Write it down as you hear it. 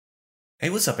Hey,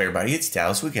 what's up everybody? It's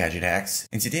Dallas with Gadget Hacks,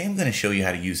 and today I'm going to show you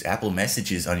how to use Apple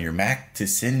Messages on your Mac to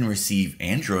send and receive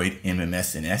Android,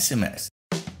 MMS, and SMS.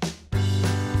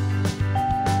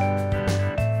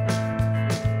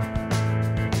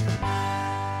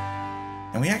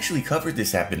 And we actually covered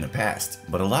this app in the past,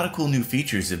 but a lot of cool new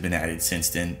features have been added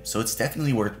since then, so it's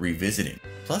definitely worth revisiting.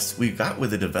 Plus, we got with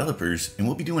the developers and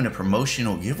we'll be doing a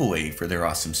promotional giveaway for their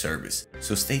awesome service,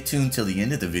 so stay tuned till the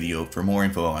end of the video for more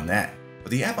info on that. But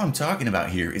the app I'm talking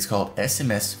about here is called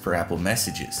SMS for Apple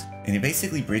Messages, and it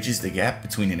basically bridges the gap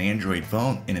between an Android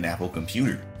phone and an Apple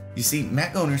computer. You see,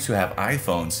 Mac owners who have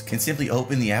iPhones can simply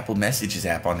open the Apple Messages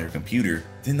app on their computer,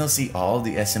 then they'll see all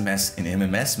the SMS and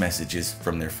MMS messages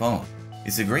from their phone.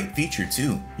 It's a great feature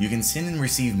too. You can send and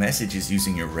receive messages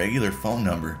using your regular phone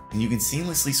number, and you can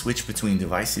seamlessly switch between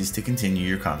devices to continue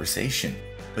your conversation.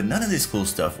 But none of this cool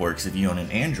stuff works if you own an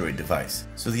Android device,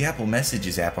 so the Apple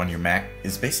Messages app on your Mac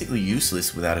is basically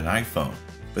useless without an iPhone.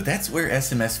 But that's where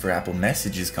SMS for Apple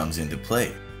Messages comes into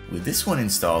play. With this one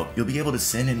installed, you'll be able to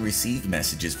send and receive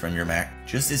messages from your Mac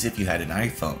just as if you had an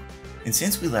iPhone. And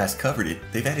since we last covered it,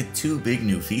 they've added two big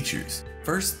new features.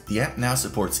 First, the app now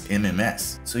supports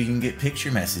MMS, so you can get picture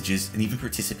messages and even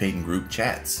participate in group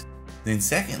chats. Then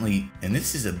secondly, and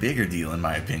this is a bigger deal in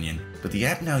my opinion, but the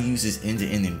app now uses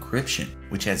end-to-end encryption,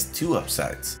 which has two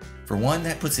upsides. For one,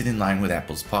 that puts it in line with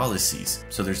Apple's policies,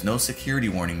 so there's no security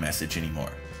warning message anymore.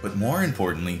 But more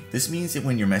importantly, this means that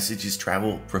when your messages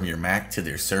travel from your Mac to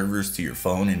their servers to your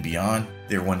phone and beyond,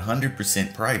 they're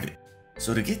 100% private.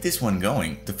 So to get this one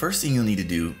going, the first thing you'll need to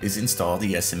do is install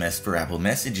the SMS for Apple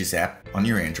Messages app on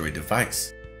your Android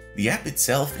device. The app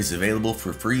itself is available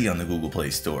for free on the Google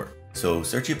Play Store, so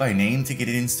search it by name to get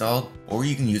it installed, or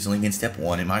you can use the link in step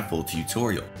 1 in my full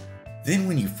tutorial. Then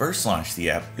when you first launch the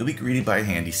app, you'll be greeted by a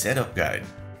handy setup guide.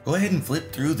 Go ahead and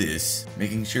flip through this,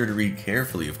 making sure to read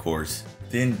carefully of course.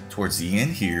 Then towards the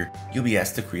end here, you'll be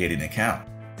asked to create an account.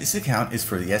 This account is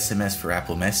for the SMS for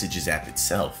Apple Messages app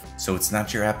itself, so it's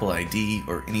not your Apple ID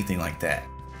or anything like that.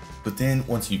 But then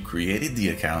once you've created the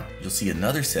account, you'll see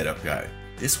another setup guide.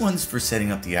 This one's for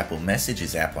setting up the Apple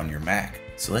Messages app on your Mac,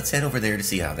 so let's head over there to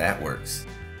see how that works.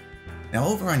 Now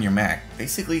over on your Mac,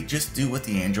 basically just do what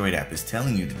the Android app is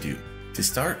telling you to do. To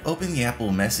start, open the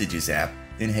Apple Messages app,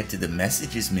 then head to the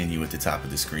Messages menu at the top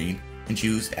of the screen and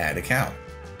choose Add Account.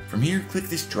 From here, click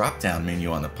this drop-down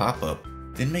menu on the pop-up,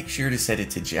 then make sure to set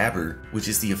it to Jabber, which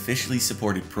is the officially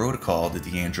supported protocol that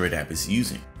the Android app is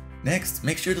using. Next,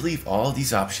 make sure to leave all of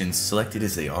these options selected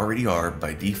as they already are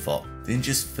by default, then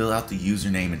just fill out the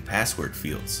username and password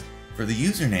fields. For the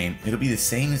username, it'll be the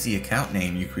same as the account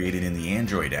name you created in the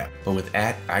Android app, but with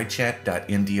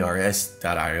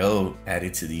 @ichat.mdrs.io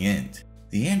added to the end.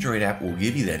 The Android app will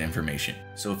give you that information,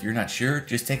 so if you're not sure,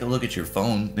 just take a look at your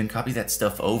phone, then copy that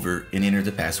stuff over and enter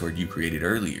the password you created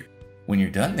earlier. When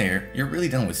you're done there, you're really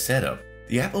done with setup.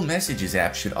 The Apple Messages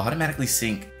app should automatically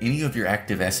sync any of your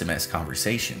active SMS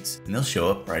conversations, and they'll show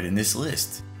up right in this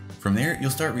list. From there, you'll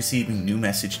start receiving new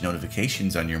message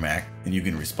notifications on your Mac, and you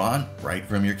can respond right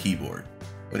from your keyboard.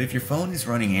 But if your phone is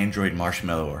running Android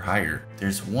Marshmallow or higher,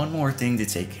 there's one more thing to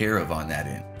take care of on that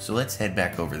end, so let's head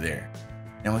back over there.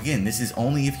 Now again, this is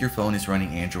only if your phone is running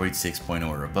Android 6.0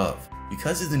 or above.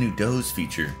 Because of the new doze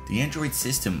feature, the Android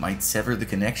system might sever the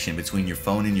connection between your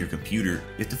phone and your computer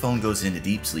if the phone goes into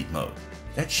deep sleep mode.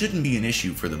 That shouldn't be an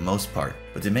issue for the most part,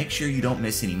 but to make sure you don't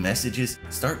miss any messages,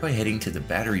 start by heading to the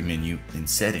battery menu in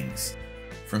Settings.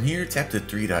 From here, tap the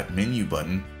 3-dot menu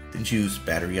button, then choose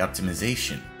Battery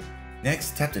Optimization.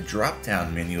 Next, tap the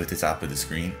drop-down menu at the top of the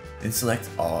screen, then select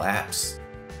All Apps.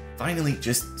 Finally,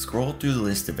 just scroll through the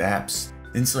list of apps,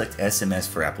 then select SMS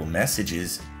for Apple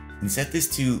Messages, and set this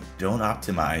to Don't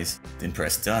Optimize, then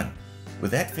press Done.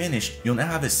 With that finished, you'll now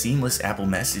have a seamless Apple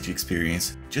Message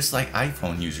experience just like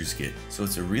iPhone users get, so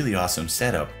it's a really awesome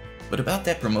setup. But about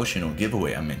that promotional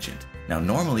giveaway I mentioned. Now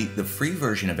normally, the free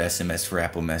version of SMS for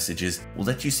Apple Messages will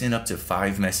let you send up to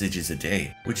 5 messages a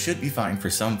day, which should be fine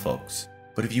for some folks.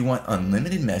 But if you want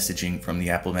unlimited messaging from the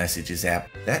Apple Messages app,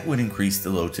 that would increase the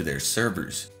load to their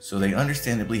servers, so they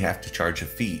understandably have to charge a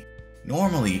fee.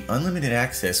 Normally, unlimited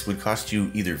access would cost you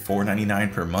either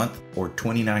 $4.99 per month or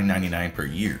 $29.99 per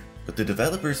year. But the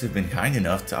developers have been kind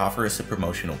enough to offer us a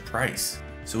promotional price.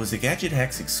 So as a Gadget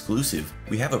Hacks exclusive,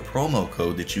 we have a promo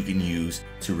code that you can use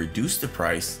to reduce the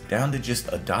price down to just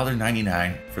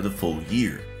 $1.99 for the full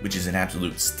year, which is an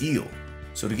absolute steal.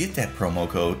 So to get that promo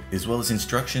code, as well as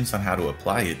instructions on how to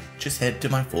apply it, just head to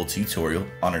my full tutorial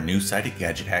on our new site at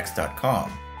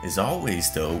gadgethacks.com. As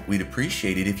always though, we'd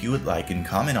appreciate it if you would like and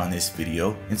comment on this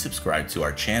video and subscribe to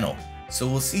our channel. So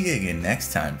we'll see you again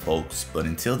next time folks, but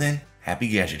until then, happy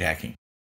gadget hacking.